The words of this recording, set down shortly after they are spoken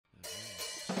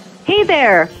Hey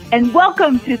there, and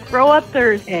welcome to Throw Up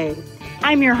Thursday.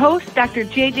 I'm your host, Dr.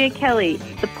 JJ Kelly,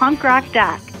 the punk rock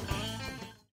doc.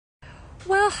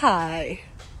 Well, hi,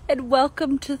 and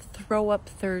welcome to Throw Up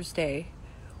Thursday,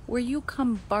 where you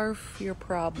come barf your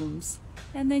problems,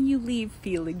 and then you leave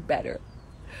feeling better.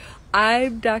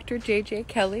 I'm Dr. JJ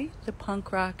Kelly, the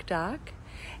punk rock doc,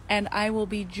 and I will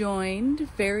be joined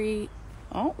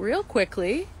real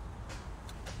quickly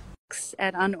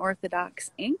at Unorthodox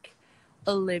Inc.,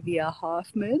 Olivia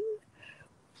Hoffman.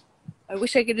 I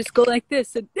wish I could just go like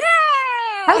this and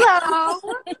Hello.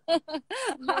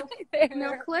 Hi there.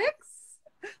 No clicks?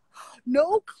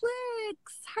 No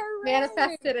clicks. Hooray.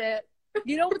 Manifested it.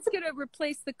 You know what's going to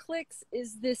replace the clicks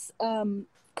is this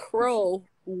crow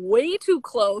way too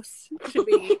close to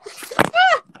me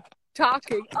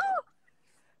talking. Oh!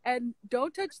 And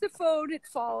don't touch the phone, it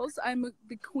falls. I'm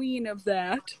the queen of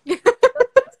that.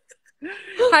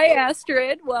 Hi,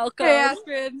 Astrid. Welcome. Hey,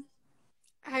 Astrid.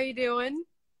 How you doing?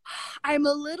 I'm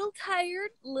a little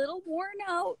tired, a little worn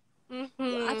out.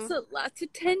 Mm-hmm. Lots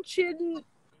of tension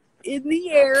in the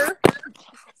air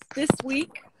this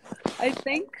week, I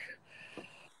think.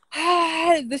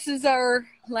 This is our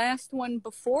last one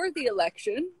before the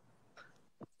election.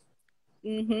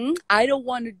 I don't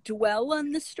want to dwell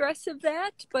on the stress of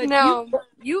that, but No.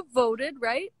 you voted,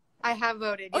 right? I have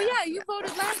voted. Oh, yes. yeah, you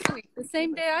voted last week, the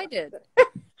same day I did.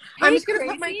 I'm just going to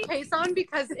put my case on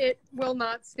because it will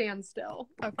not stand still.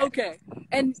 Okay.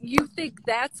 And you think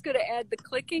that's going to add the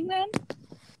clicking then?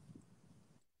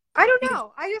 I don't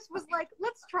know. I just was like,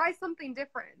 let's try something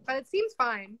different, but it seems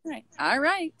fine. Right. All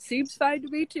right. Seems fine to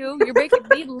me, too. You're making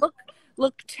me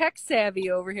look tech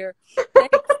savvy over here.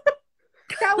 Thanks.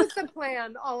 That was the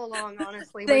plan all along,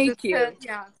 honestly. Thank you.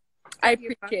 Yeah. I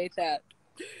appreciate that.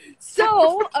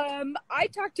 So, I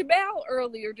talked to Mal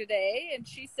earlier today, and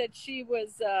she said she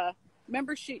was,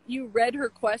 remember you read her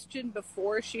question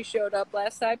before she showed up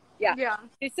last time? Yeah.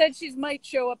 She said she might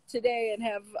show up today and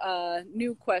have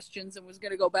new questions and was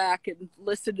going to go back and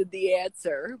listen to the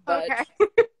answer. But okay.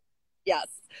 Yes.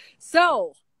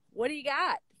 So, what do you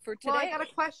got for today? Well, I got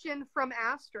a question from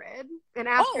Astrid, and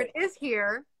Astrid is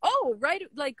here. Oh, right.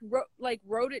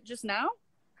 Wrote it just now?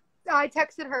 I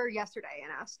texted her yesterday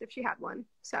and asked if she had one.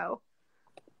 So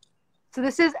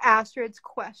this is Astrid's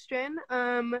question.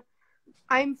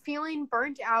 I'm feeling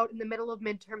burnt out in the middle of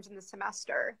midterms in the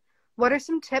semester. What are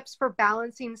some tips for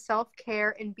balancing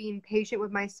self-care and being patient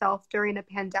with myself during a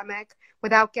pandemic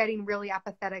without getting really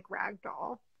apathetic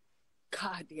ragdoll?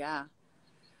 God, yeah.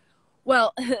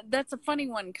 Well, that's a funny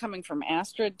one coming from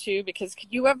Astrid, too, because could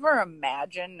you ever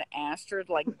imagine Astrid,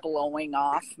 blowing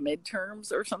off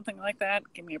midterms or something like that?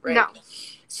 Give me a break. No.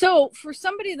 So, for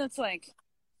somebody that's,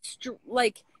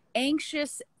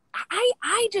 anxious,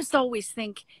 I just always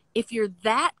think if you're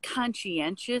that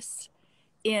conscientious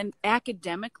in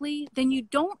academically, then you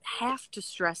don't have to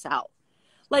stress out.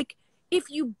 Like, if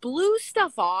you blew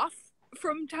stuff off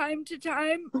from time to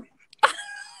time,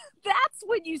 that's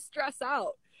when you stress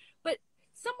out.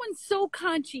 Someone so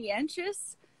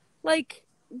conscientious,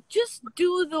 just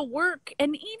do the work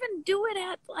and even do it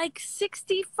at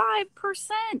 65%.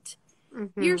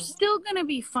 You're still going to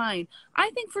be fine. I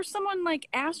think for someone like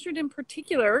Astrid in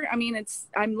particular, I mean,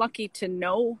 I'm lucky to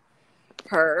know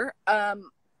her.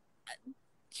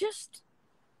 Just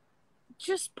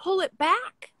pull it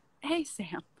back. Hey,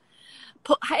 Sam.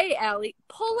 Hey, Allie,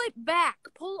 pull it back.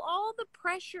 Pull all the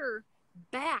pressure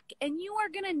back, and you are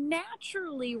going to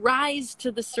naturally rise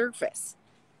to the surface.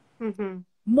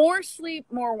 More sleep,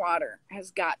 more water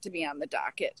has got to be on the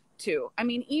docket too. I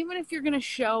mean, even if you're going to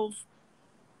shelve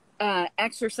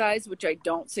exercise, which I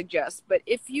don't suggest, but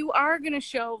if you are going to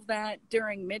shelve that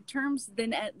during midterms,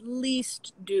 then at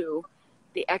least do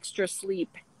the extra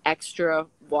sleep, extra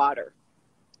water.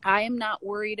 I am not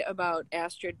worried about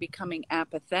Astrid becoming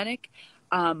apathetic.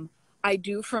 I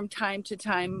do from time to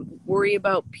time worry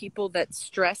about people that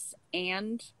stress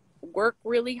and work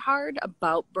really hard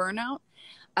about burnout.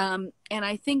 And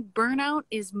I think burnout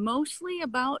is mostly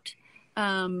about,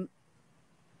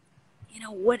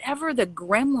 whatever the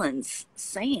gremlin's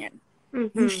saying.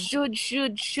 You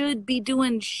should be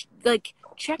doing,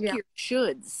 check your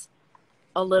shoulds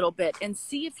a little bit and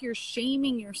see if you're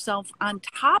shaming yourself on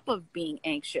top of being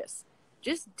anxious.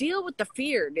 Just deal with the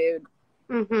fear, dude.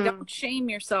 Don't shame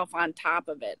yourself on top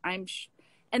of it.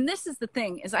 And this is the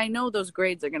thing, is I know those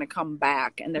grades are going to come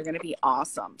back and they're going to be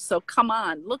awesome. So come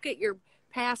on, look at your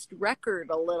past record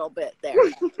a little bit there.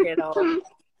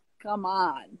 Come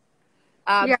on.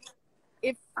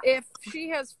 If she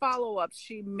has follow-ups,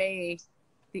 she may,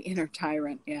 the inner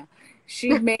tyrant,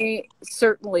 she may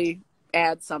certainly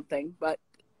add something, but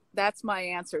That's my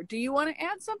answer. Do you want to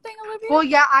add something, Olivia? Well,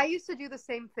 yeah, I used to do the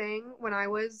same thing when I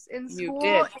was in You school.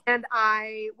 did. And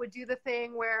I would do the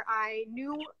thing where I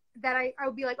knew that I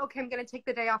would be like, okay, I'm going to take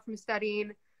the day off from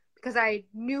studying because I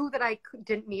knew that I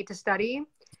didn't need to study.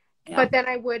 Yeah. But then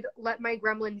I would let my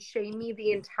gremlin shame me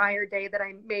the entire day that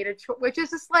I made a choice, which is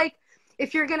just like,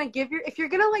 if you're going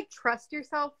to like trust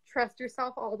yourself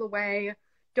all the way.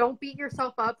 Don't beat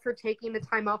yourself up for taking the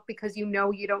time off because you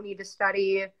know you don't need to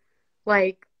study.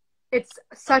 Like, it's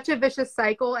such a vicious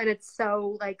cycle, and it's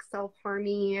so like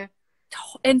self-harmy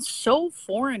and so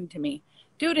foreign to me,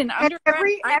 dude. In undergrad,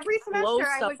 every semester blow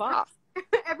stuff off.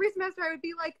 Every semester I would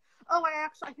be like, oh,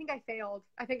 I think I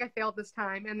failed this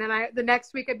time, and then the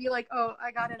next week I'd be like, oh,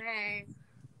 I got an A.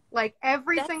 Like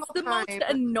every That's single the time. most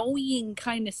annoying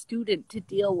kind of student to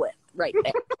deal with right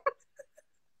there.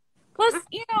 Plus,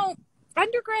 you know,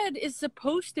 undergrad is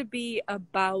supposed to be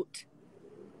about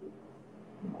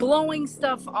blowing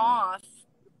stuff off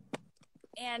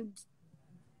and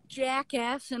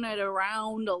jackassing it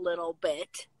around a little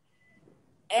bit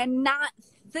and not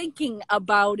thinking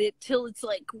about it till it's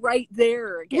like right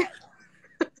there again.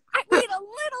 I mean, a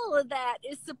little of that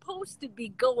is supposed to be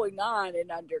going on in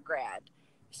undergrad.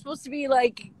 You're supposed to be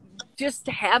like just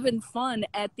having fun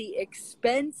at the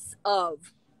expense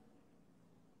of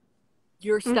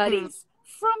your studies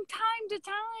from time to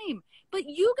time. But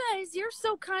you guys, you're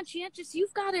so conscientious.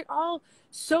 You've got it all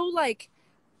so like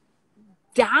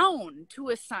down to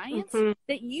a science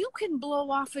that you can blow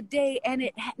off a day and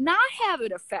it not have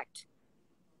it affect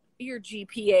your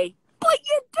GPA, but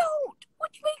you don't,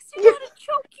 which makes you want to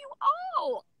choke you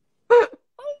out.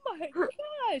 Oh my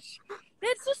gosh.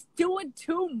 That's just doing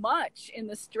too much in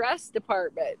the stress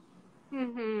department.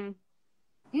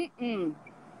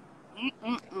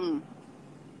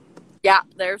 Yeah,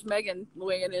 there's Megan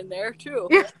weighing in there too.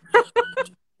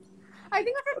 I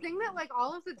think that's the thing that like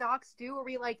all of the docs do, where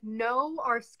we like know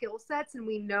our skill sets and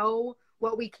we know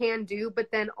what we can do,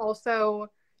 but then also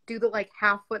do the like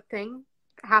half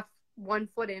 1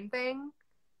 foot in thing.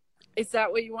 Is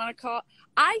that what you want to call it?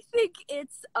 I think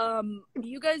it's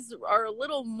you guys are a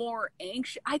little more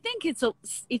anxious. I think it's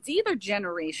either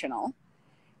generational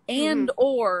and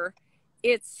or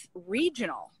it's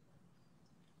regional.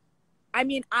 I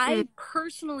mean, I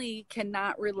personally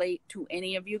cannot relate to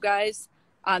any of you guys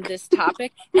on this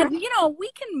topic. And, you know, we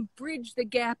can bridge the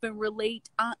gap and relate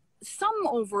on some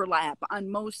overlap on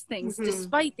most things,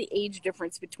 despite the age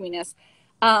difference between us.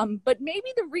 But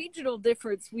maybe the regional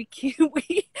difference, we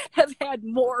have had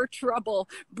more trouble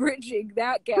bridging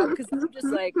that gap because I'm just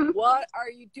like, what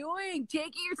are you doing?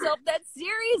 Taking yourself that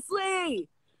seriously?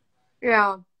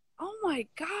 Yeah. Oh my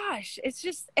gosh. It's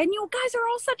just, and you guys are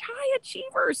all such high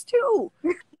achievers too.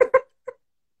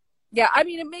 Yeah, I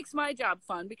mean, it makes my job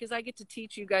fun because I get to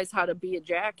teach you guys how to be a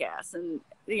jackass and,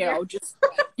 you know, just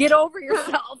get over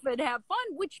yourself and have fun,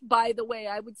 which, by the way,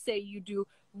 I would say you do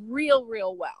real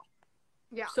well.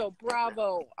 Yeah. So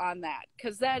bravo on that.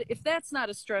 Because if that's not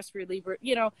a stress reliever,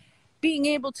 you know, being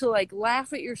able to, like,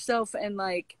 laugh at yourself and,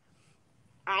 like,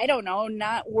 I don't know,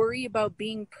 not worry about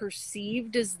being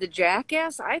perceived as the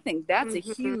jackass, I think that's a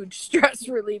huge stress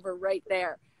reliever right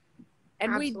there.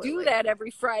 And Absolutely. we do that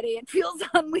every Friday. It feels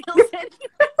on wheels anyway.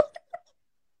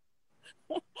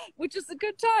 Which is a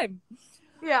good time.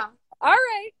 Yeah. All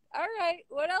right.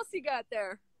 What else you got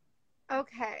there?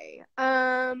 Okay.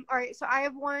 All right. So I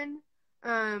have one.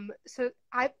 My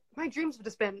dreams have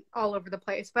just been all over the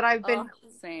place, but I've been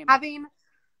having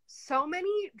so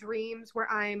many dreams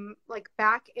where I'm like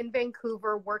back in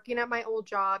Vancouver working at my old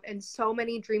job, and so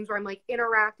many dreams where I'm like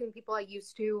interacting with people I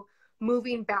used to,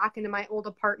 moving back into my old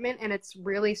apartment, and it's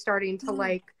really starting to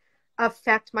like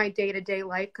affect my day-to-day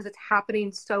life because it's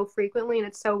happening so frequently and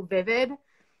it's so vivid.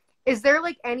 Is there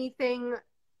like anything,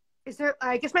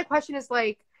 I guess my question is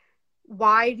like,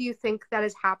 why do you think that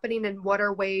is happening, and what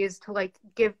are ways to like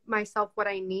give myself what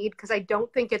I need? Because I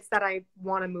don't think it's that I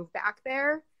want to move back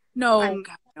there. No.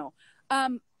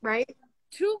 Right?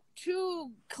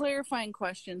 Two clarifying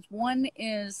questions. One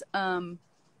is,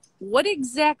 what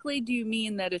exactly do you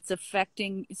mean that it's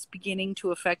beginning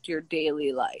to affect your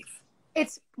daily life?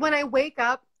 It's when I wake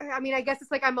up. I mean, I guess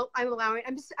it's like I've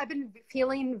been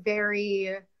feeling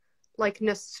very like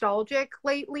nostalgic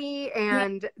lately.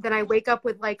 And then I wake up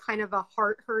with like kind of a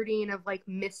heart hurting of like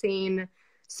missing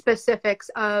specifics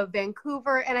of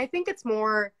Vancouver. And I think it's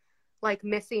more like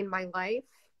missing my life,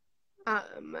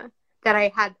 that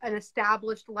I had an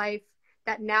established life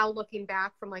that now looking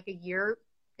back from like a year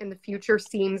in the future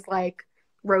seems like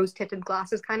rose-tinted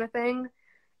glasses kind of thing.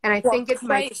 And I think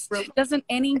it's doesn't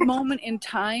any moment in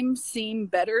time seem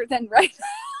better than right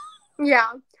now?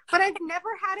 Yeah, but I've never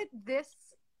had it this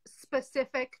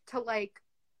specific to like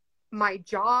my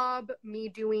job, me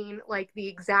doing like the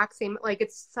exact same, like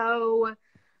it's so,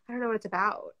 I don't know what it's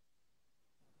about.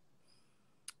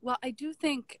 Well, I do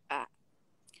think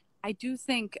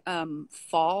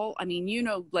fall, I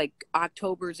mean, like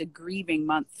October's a grieving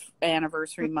month,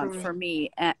 anniversary month for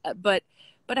me. But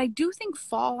I do think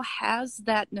fall has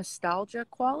that nostalgia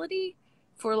quality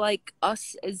for like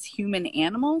us as human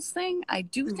animals thing. I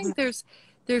do think there's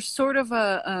sort of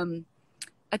a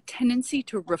tendency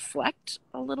to reflect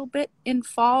a little bit in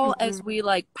fall as we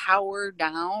like power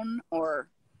down, or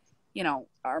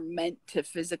are meant to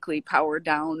physically power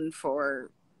down for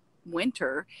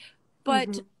winter.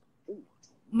 But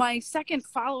my second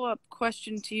follow-up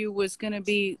question to you was going to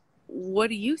be, what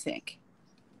do you think?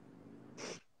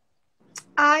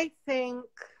 I think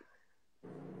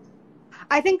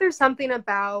there's something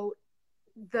about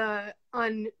the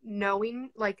unknowing,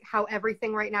 like how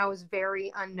everything right now is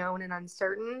very unknown and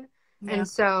uncertain. Yeah. And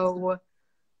so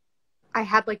I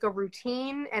had like a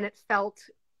routine and it felt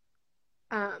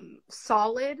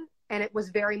solid and it was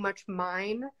very much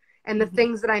mine. And the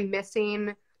things that I'm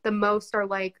missing the most are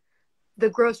like the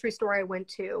grocery store I went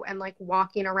to and like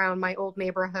walking around my old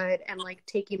neighborhood and like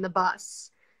taking the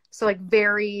bus. So like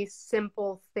very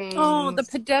simple things. Oh, the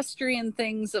pedestrian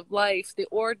things of life, the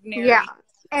ordinary. Yeah.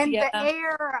 And the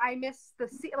air, I miss the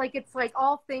sea. Like it's like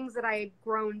all things that I've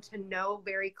grown to know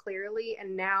very clearly.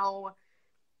 And now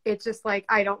it's just like,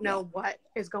 I don't know what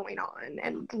is going on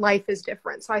and life is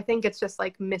different. So I think it's just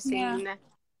like missing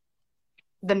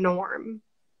the norm.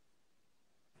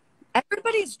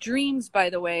 Everybody's dreams, by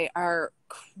the way, are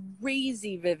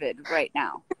crazy vivid right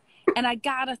now. And I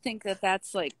gotta think that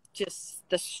that's like just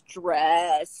the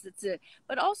stress.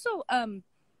 But also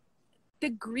the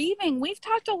grieving. We've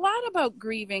talked a lot about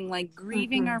grieving, like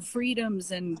grieving our freedoms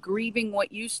and grieving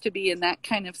what used to be and that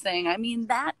kind of thing. I mean,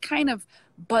 that kind of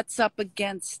butts up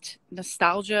against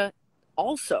nostalgia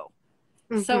also.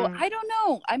 So I don't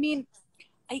know. I mean,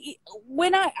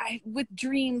 when I with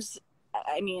dreams,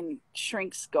 I mean,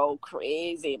 shrinks go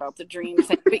crazy about the dream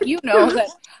thing, but that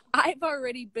I've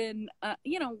already been,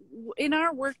 in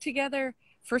our work together.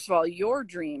 First of all, your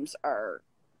dreams are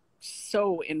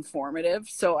so informative.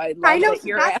 So I know that's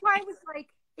why I was like,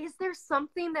 is there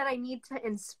something that I need to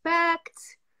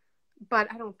inspect? But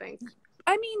I don't think.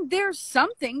 I mean, there's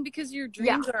something, because your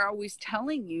dreams are always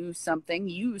telling you something,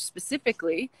 you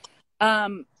specifically.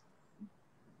 But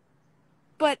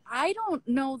I don't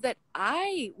know that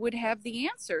I would have the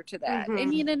answer to that. I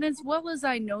mean, and as well as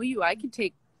I know you, I can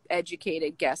take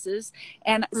educated guesses.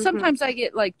 And sometimes I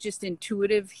get like just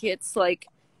intuitive hits, like,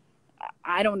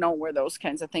 I don't know where those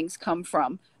kinds of things come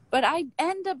from. But I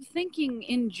end up thinking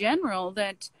in general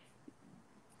that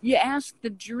you ask the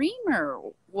dreamer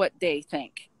what they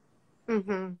think.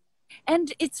 And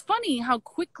it's funny how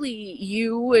quickly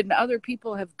you and other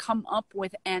people have come up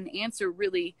with an answer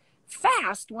really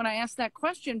fast when I ask that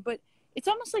question, but it's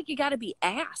almost like you got to be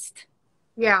asked.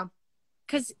 Yeah.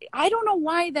 Because I don't know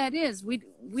why that is. We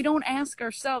don't ask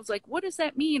ourselves, like, what does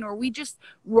that mean? Or we just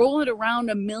roll it around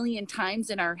a million times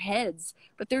in our heads.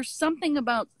 But there's something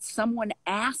about someone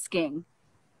asking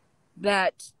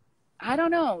that, I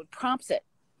don't know, prompts it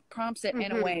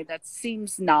in a way that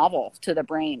seems novel to the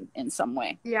brain in some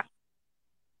way. Yeah.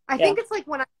 I think it's like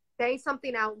when I say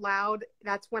something out loud,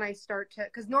 that's when I start to,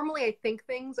 because normally I think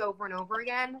things over and over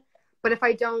again, but if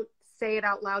I don't say it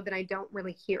out loud, then I don't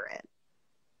really hear it.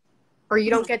 Or you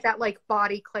don't get that like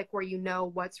body click where you know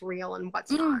what's real and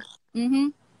what's not.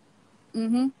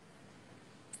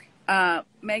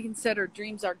 Megan said her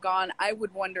dreams are gone. I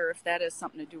would wonder if that has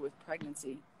something to do with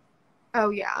pregnancy. Oh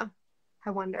yeah, I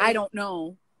wonder. I don't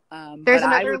know. There's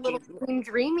another little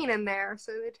dreaming in there,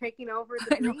 so they're taking over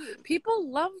the dream. People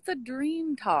love the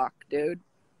dream talk, dude.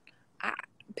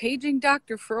 Paging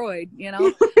Dr. Freud,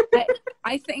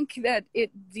 I think that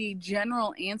the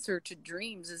general answer to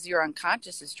dreams is your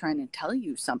unconscious is trying to tell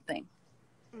you something.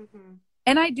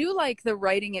 And I do like the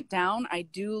writing it down. I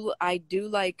do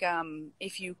like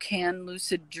if you can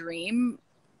lucid dream,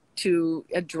 to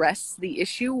address the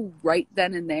issue right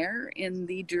then and there in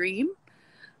the dream.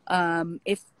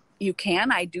 If you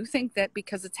can, I do think that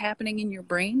because it's happening in your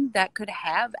brain, that could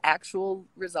have actual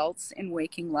results in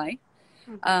waking life.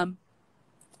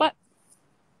 But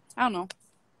I don't know,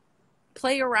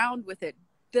 play around with it.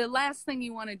 The last thing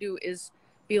you want to do is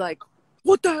be like,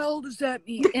 what the hell does that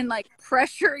mean? And like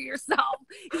pressure yourself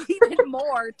even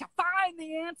more to find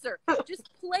the answer. Just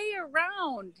play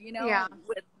around,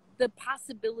 with the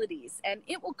possibilities, and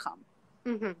it will come.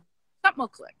 Something will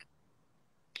click.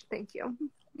 Thank you.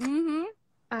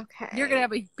 Okay. You're going to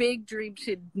have a big dream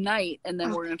tonight, and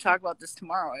then we're going to talk about this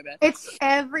tomorrow, I bet. It's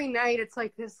every night. It's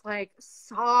like this like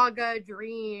saga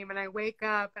dream. And I wake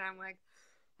up and I'm like,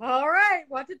 all right,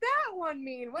 what did that one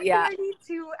mean? What do I need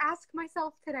to ask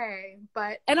myself today?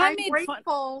 But I'm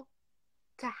grateful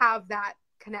to have that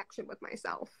connection with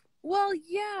myself. Well,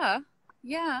 yeah.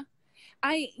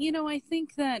 I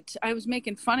think that I was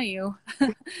making fun of you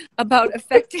about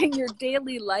affecting your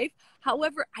daily life.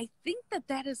 However, I think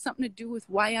that has something to do with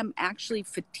why I'm actually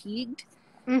fatigued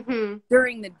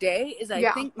during the day.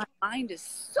 I think my mind is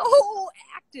so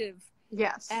active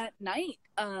at night.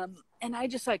 And I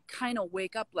just like kind of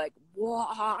wake up like,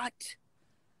 what?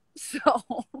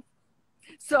 So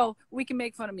we can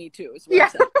make fun of me too, is what I'm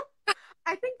saying.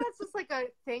 I think that's just like a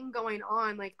thing going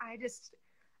on. Like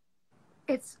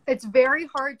it's very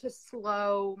hard to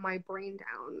slow my brain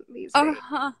down these days.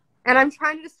 And I'm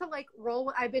trying just to like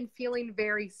roll. I've been feeling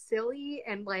very silly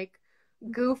and like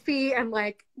goofy and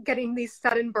like getting these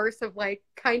sudden bursts of like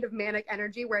kind of manic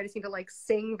energy where I just need to like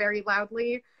sing very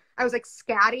loudly. I was like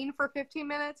scatting for 15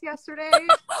 minutes yesterday.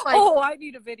 Like, I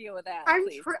need a video of that.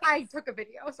 I took a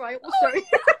video, so I will show you.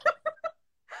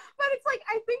 But it's like,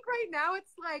 I think right now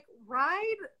it's like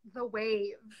ride the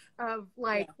wave of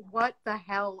like, what the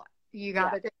hell you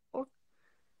gotta do.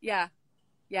 Yeah.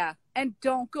 And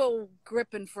don't go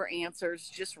gripping for answers.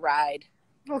 Just ride.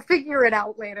 We'll figure it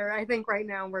out later. I think right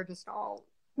now we're just all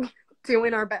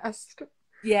doing our best.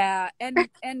 Yeah. And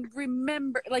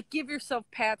remember, like, give yourself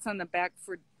pats on the back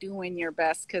for doing your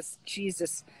best, because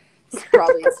Jesus, it's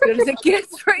probably as good as it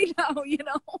gets right now,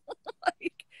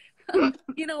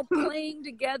 playing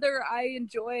together. I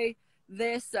enjoy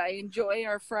this. I enjoy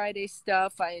our Friday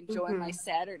stuff. I enjoy my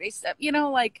Saturday stuff.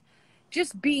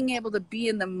 Just being able to be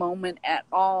in the moment at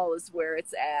all is where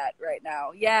it's at right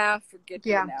now. Yeah, forget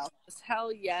the analysis.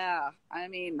 Hell yeah. I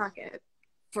mean,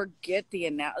 forget the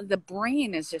analysis. The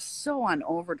brain is just so on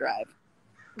overdrive.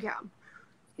 Yeah.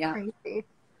 Crazy.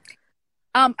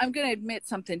 I'm going to admit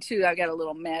something too. I got a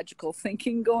little magical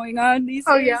thinking going on these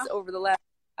days over the last,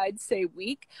 I'd say,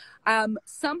 week.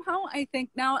 Somehow I think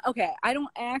now, okay, I don't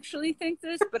actually think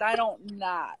this, but I don't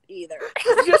not either.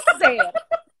 Just saying.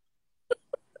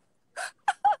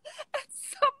 At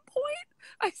some point,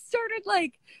 I started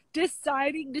like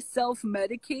deciding to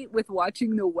self-medicate with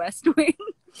watching The West Wing,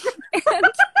 and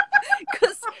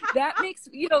because that makes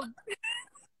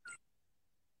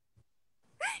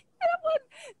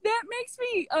that makes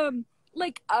me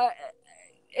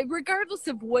regardless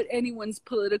of what anyone's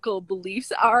political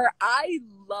beliefs are, I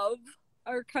love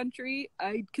our country.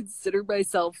 I consider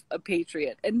myself a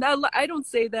patriot, and now I don't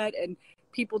say that, and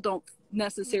people don't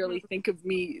necessarily think of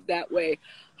me that way.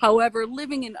 However,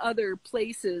 living in other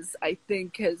places, I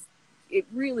think it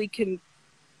really can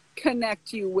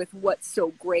connect you with what's so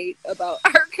great about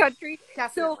our country.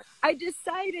 Definitely. So I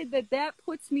decided that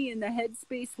puts me in the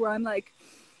headspace where I'm like,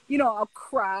 I'll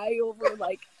cry over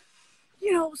like,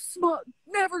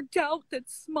 never doubt that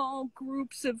small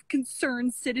groups of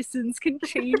concerned citizens can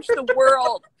change the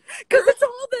world, because it's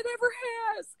all that ever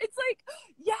has. It's like,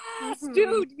 yes,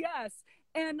 dude, yes.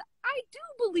 And I do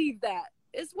believe that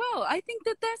as well. I think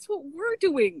that that's what we're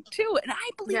doing too. And I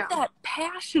believe that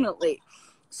passionately.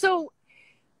 So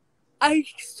I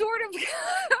sort of got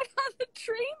on the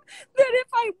train that if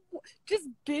I just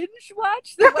binge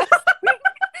watch The West Wing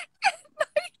at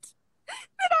night,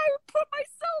 that I would put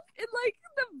myself in like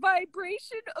the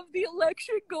vibration of the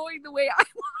election going the way I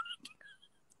want.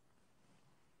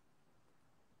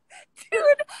 Dude,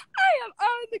 I am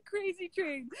on the crazy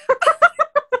train.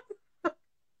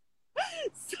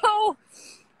 So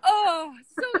the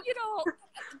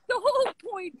whole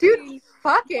point, dude,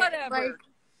 fuck it. Whatever. Like,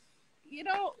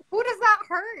 who does that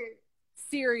hurt?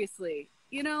 Seriously,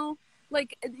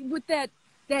 like with that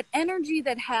energy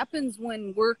that happens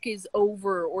when work is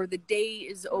over or the day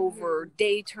is over,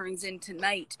 day turns into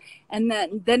night, and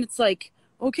then it's like,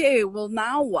 okay, well,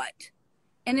 now what?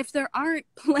 And if there aren't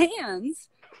plans,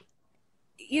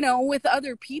 with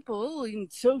other people and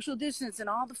social distance and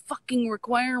all the fucking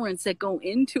requirements that go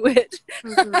into it.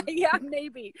 Yeah,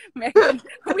 maybe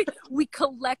we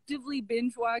collectively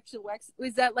binge watch the West.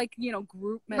 Is that like,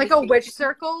 group meditation? Like a witch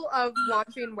circle of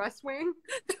watching West Wing?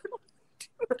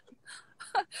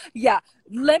 Yeah,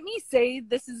 let me say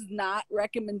this is not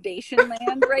recommendation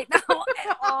land right now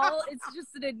at all. It's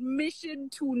just an admission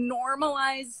to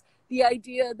normalize the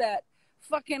idea that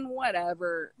fucking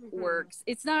whatever works.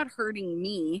 It's not hurting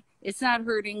me. It's not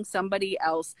hurting somebody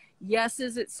else. Yes,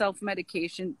 is it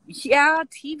self-medication? Yeah,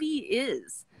 TV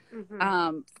is.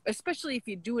 Especially if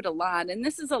you do it a lot. And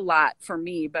this is a lot for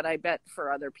me, but I bet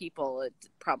for other people it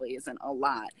probably isn't a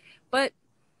lot. But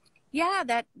yeah,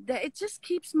 that it just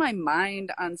keeps my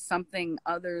mind on something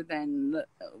other than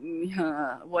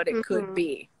what it could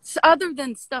be. Other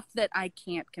than stuff that I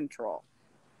can't control.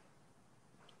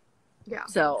 Yeah.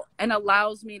 So, and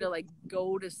allows me to like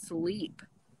go to sleep.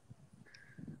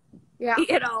 Yeah.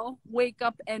 You know, wake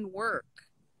up and work.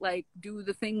 Like do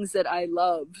the things that I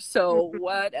love. So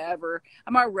whatever.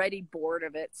 I'm already bored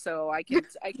of it. So I can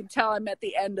tell I'm at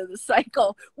the end of the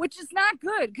cycle, which is not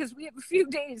good because we have a few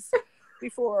days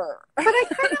before. But I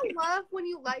kind of love when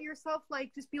you let yourself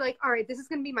like just be like, all right, this is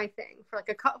gonna be my thing for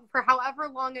like for however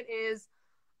long it is.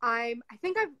 I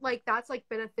think I've like that's like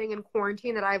been a thing in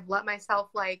quarantine that I've let myself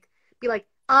like be like,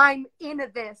 I'm into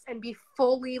this and be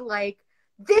fully like,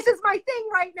 this is my thing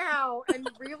right now, and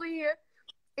really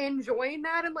enjoying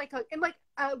that in like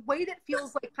a way that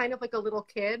feels like kind of like a little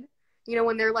kid, you know,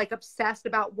 when they're like obsessed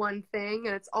about one thing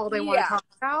and it's all they want to talk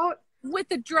about. With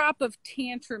a drop of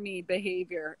tantrumy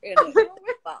behavior in it.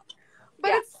 But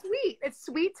it's sweet. It's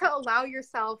sweet to allow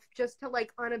yourself just to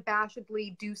like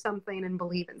unabashedly do something and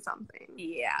believe in something.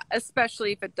 Yeah,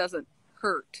 especially if it doesn't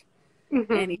hurt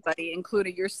anybody,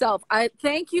 including yourself. I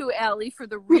thank you, Allie, for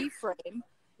the reframe.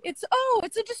 It's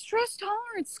a distress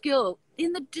tolerance skill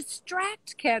in the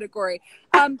distract category.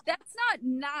 That's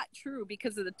not true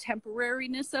because of the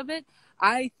temporariness of it.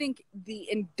 I think the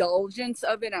indulgence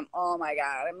of it, oh my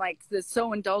God, I'm like this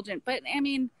so indulgent. But I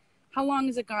mean, how long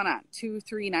has it gone on?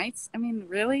 2-3 nights? I mean,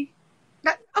 really?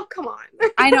 Oh, come on.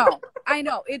 I know.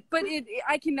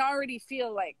 I can already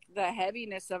feel like the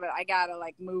heaviness of it. I gotta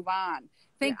like move on.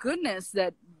 Thank goodness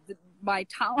that my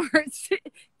tolerance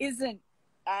isn't.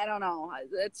 I don't know.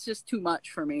 It's just too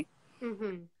much for me.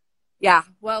 Yeah.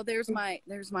 Well, there's my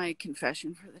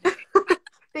confession for the day.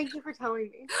 Thank you for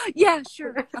telling me. Yeah,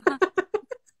 sure.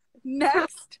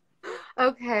 Next.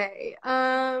 Okay.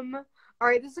 All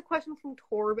right. This is a question from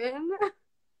Torben.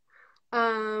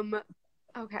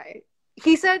 Okay.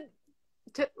 He said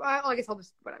I guess I'll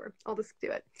just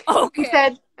do it. Okay. He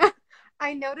said,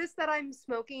 I noticed that I'm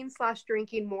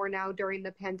smoking/drinking more now during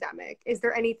the pandemic. Is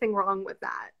there anything wrong with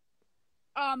that?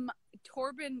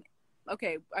 Torben,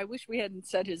 okay, I wish we hadn't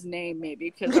said his name maybe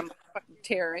because I'm fucking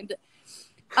tearing.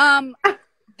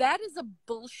 That is a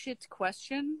bullshit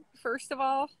question, first of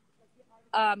all,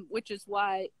 which is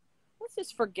why, let's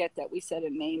just forget that we said a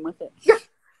name with it.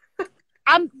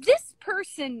 This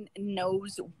person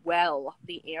knows well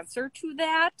the answer to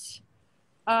that.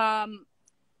 Oh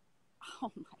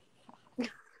my God.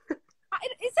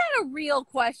 Is that a real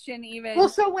question even? Well,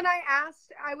 so when I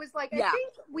asked, I was like, Yeah. I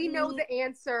think we know the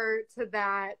answer to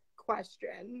that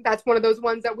question. That's one of those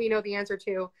ones that we know the answer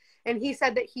to. And he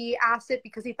said that he asked it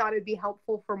because he thought it'd be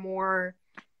helpful for more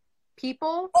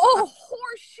people. Oh,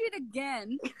 horseshit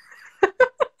again.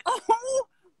 Oh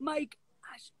my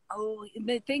gosh. Oh,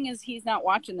 the thing is he's not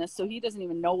watching this, so he doesn't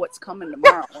even know what's coming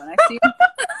tomorrow when I see him.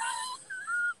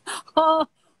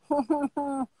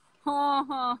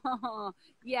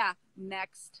 Yeah,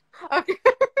 next. Okay.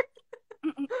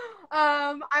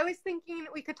 I was thinking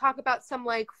we could talk about some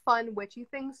like fun witchy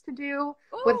things to do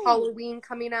with Halloween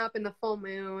coming up and the full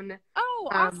moon. Oh,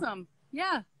 awesome.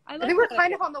 Yeah. I think we're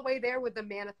kind of on the way there with the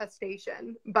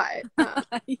manifestation, but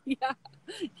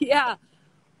yeah.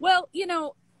 Well, you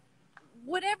know,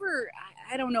 whatever,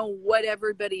 I don't know what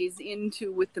everybody's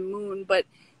into with the moon, but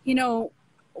you know,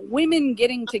 women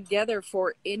getting together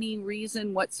for any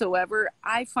reason whatsoever,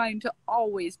 I find to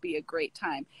always be a great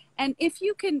time. And if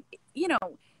you can, you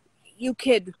know, you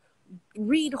could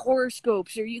read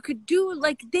horoscopes, or you could do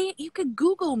like you could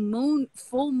Google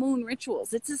full moon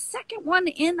rituals. It's the second one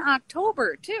in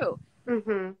October too.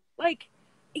 Like,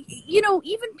 you know,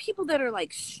 even people that are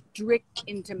like strict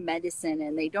into medicine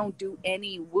and they don't do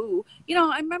any woo. You know,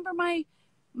 I remember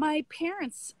my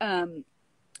parents,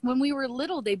 when we were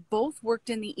little, they both worked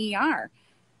in the ER.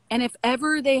 And if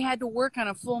ever they had to work on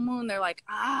a full moon, they're like,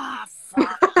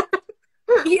 fuck.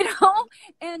 You know?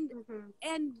 And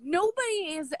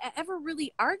nobody has ever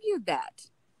really argued that.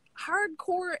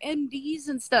 Hardcore MDs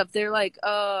and stuff, they're like,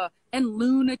 and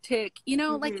lunatic, you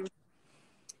know, like,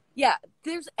 yeah,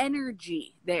 there's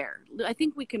energy there. I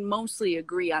think we can mostly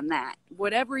agree on that.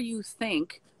 Whatever you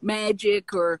think,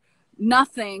 magic or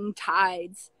nothing,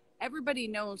 tides, everybody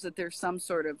knows that there's some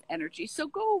sort of energy. So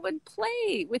go and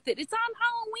play with it. It's on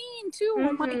Halloween too.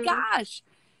 Oh my gosh.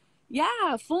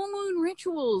 Yeah, full moon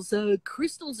rituals,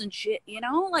 crystals and shit, you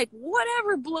know, like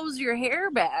whatever blows your hair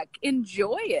back,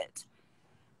 enjoy it.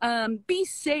 Be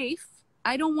safe.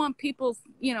 I don't want people,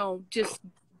 you know, just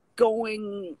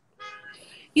going,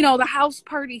 you know, the house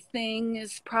party thing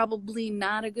is probably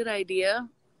not a good idea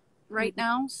right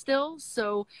now still.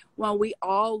 So while we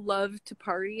all love to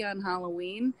party on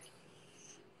Halloween,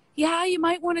 yeah, you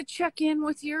might want to check in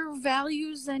with your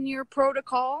values and your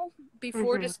protocol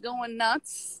before just going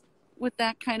nuts with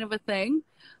that kind of a thing.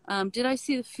 Did I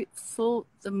see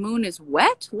the moon is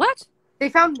wet? What? They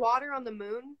found water on the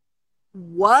moon.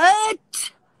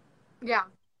 What? Yeah.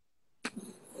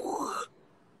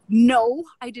 No,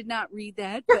 I did not read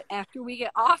that. But after we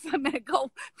get off, I'm going to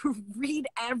go read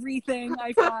everything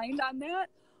I find on that.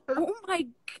 Oh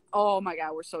my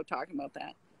God. We're so talking about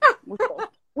that.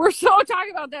 We're so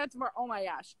talking about that tomorrow. Oh my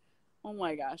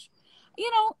gosh.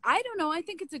 I don't know. I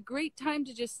think it's a great time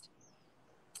to just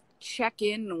check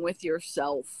in with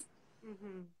yourself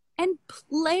and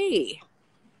play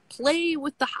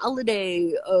with the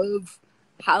holiday of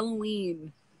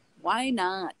Halloween. Why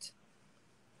not?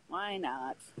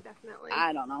 Definitely.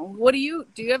 I don't know. Do you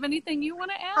have anything you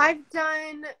want to add?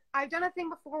 I've done a thing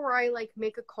before where I like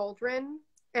make a cauldron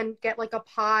and get like a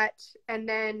pot and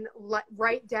then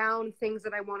write down things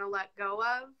that I want to let go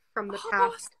of from the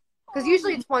past. Because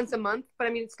usually it's once a month, but I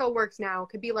mean, it still works now. It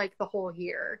could be like the whole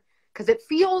year. Because it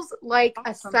feels like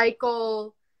a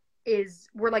cycle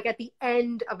we're like at the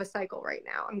end of a cycle right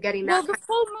now. I'm getting that. Well, the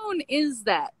full moon is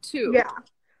that too. Yeah.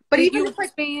 But even you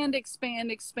expand,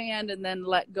 and then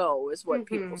let go is what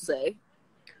people say.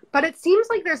 But it seems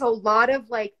like there's a lot of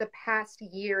like the past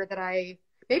year that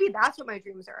maybe that's what my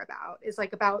dreams are about. Is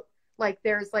like about like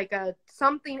there's like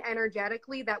something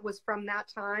energetically that was from that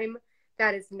time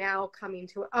that is now coming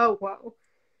to whoa.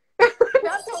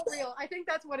 That's so real. I think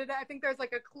that's what it is. I think there's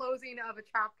like a closing of a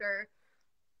chapter.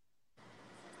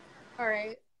 All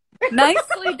right.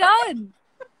 Nicely done.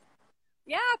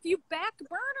 Yeah, if you back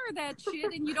burner that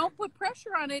shit and you don't put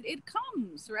pressure on it, it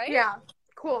comes, right? Yeah.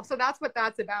 Cool. So that's what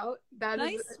that's about.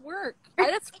 Nice work.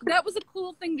 That was a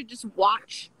cool thing to just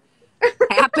watch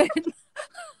happen.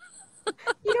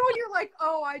 When you're like,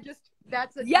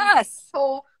 that's a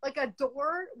soul, like a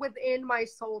door within my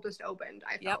soul just opened,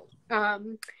 I felt.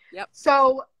 Yep.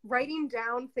 So writing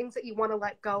down things that you want to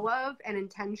let go of and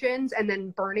intentions and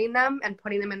then burning them and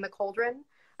putting them in the cauldron.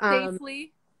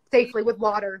 Safely with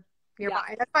water nearby.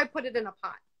 Yeah. That's why I put it in a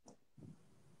pot.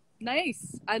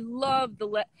 Nice. I love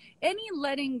any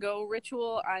letting go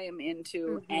ritual I am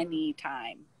into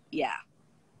anytime. Yeah.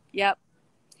 Yep.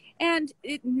 And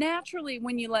it naturally,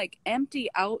 when you like empty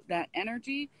out that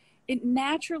energy, it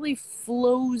naturally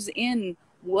flows in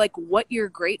like what you're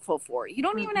grateful for. You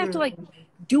don't even have to like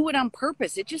do it on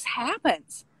purpose. It just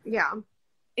happens. Yeah.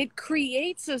 It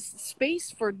creates a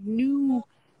space for new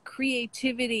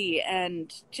creativity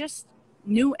and just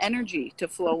new energy to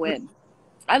flow in.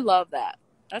 I love that.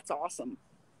 That's awesome.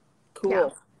 Cool. Yeah.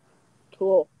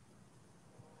 Cool.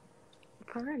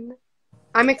 Fun.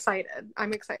 I'm excited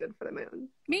for the moon.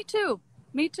 Me too.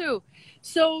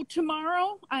 So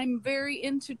tomorrow, I'm very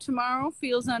into tomorrow.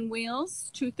 Feels on Wheels,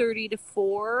 2:30 to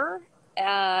 4,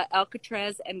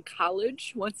 Alcatraz and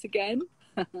College once again.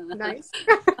 Nice.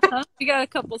 We got a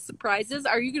couple surprises.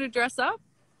 Are you going to dress up?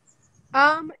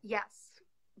 Yes.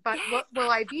 But what will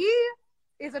I be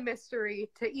is a mystery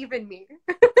to even me.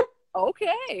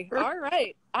 Okay. All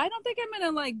right. I don't think I'm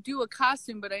going to like do a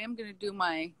costume, but I am going to do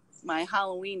my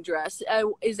Halloween dress.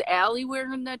 Is Allie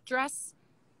wearing that dress?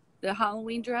 The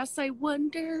Halloween dress, I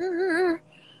wonder.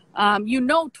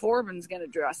 Torben's going to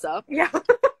dress up. Yeah.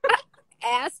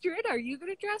 Astrid, are you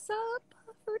going to dress up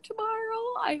for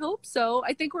tomorrow? I hope so.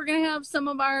 I think we're going to have some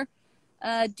of our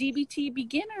DBT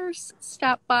beginners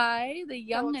stop by, the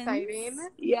youngins. So exciting.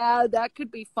 Yeah, that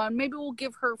could be fun. Maybe we'll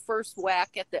give her first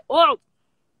whack at the... Oh!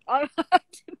 I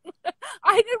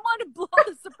didn't want to blow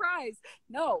the surprise.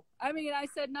 No, I mean, I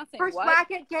said nothing. First whack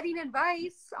at getting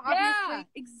advice, obviously. Yeah,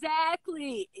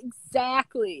 exactly.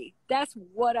 That's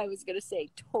what I was going to say.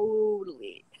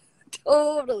 Totally.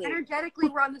 Energetically,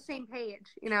 we're on the same page,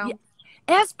 Yeah.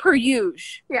 As per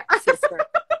usual. Yeah. Sister.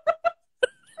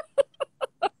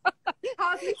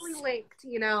 Cosmically linked,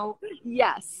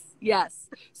 Yes.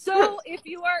 So if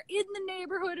you are in the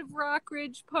neighborhood of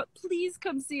Rockridge, please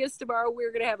come see us tomorrow.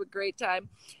 We're going to have a great time.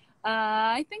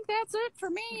 I think that's it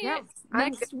for me. Yes,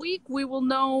 Next week, we will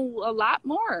know a lot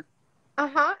more.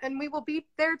 And we will be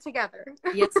there together.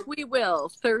 Yes, we will.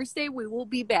 Thursday, we will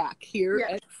be back here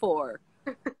at 4.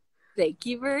 Thank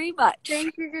you very much.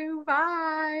 Thank you.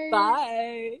 Bye.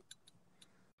 Bye.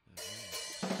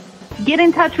 Get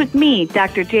in touch with me,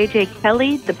 Dr. JJ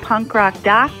Kelly, the punk rock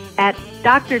doc, at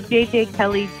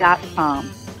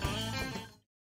drjjkelly.com.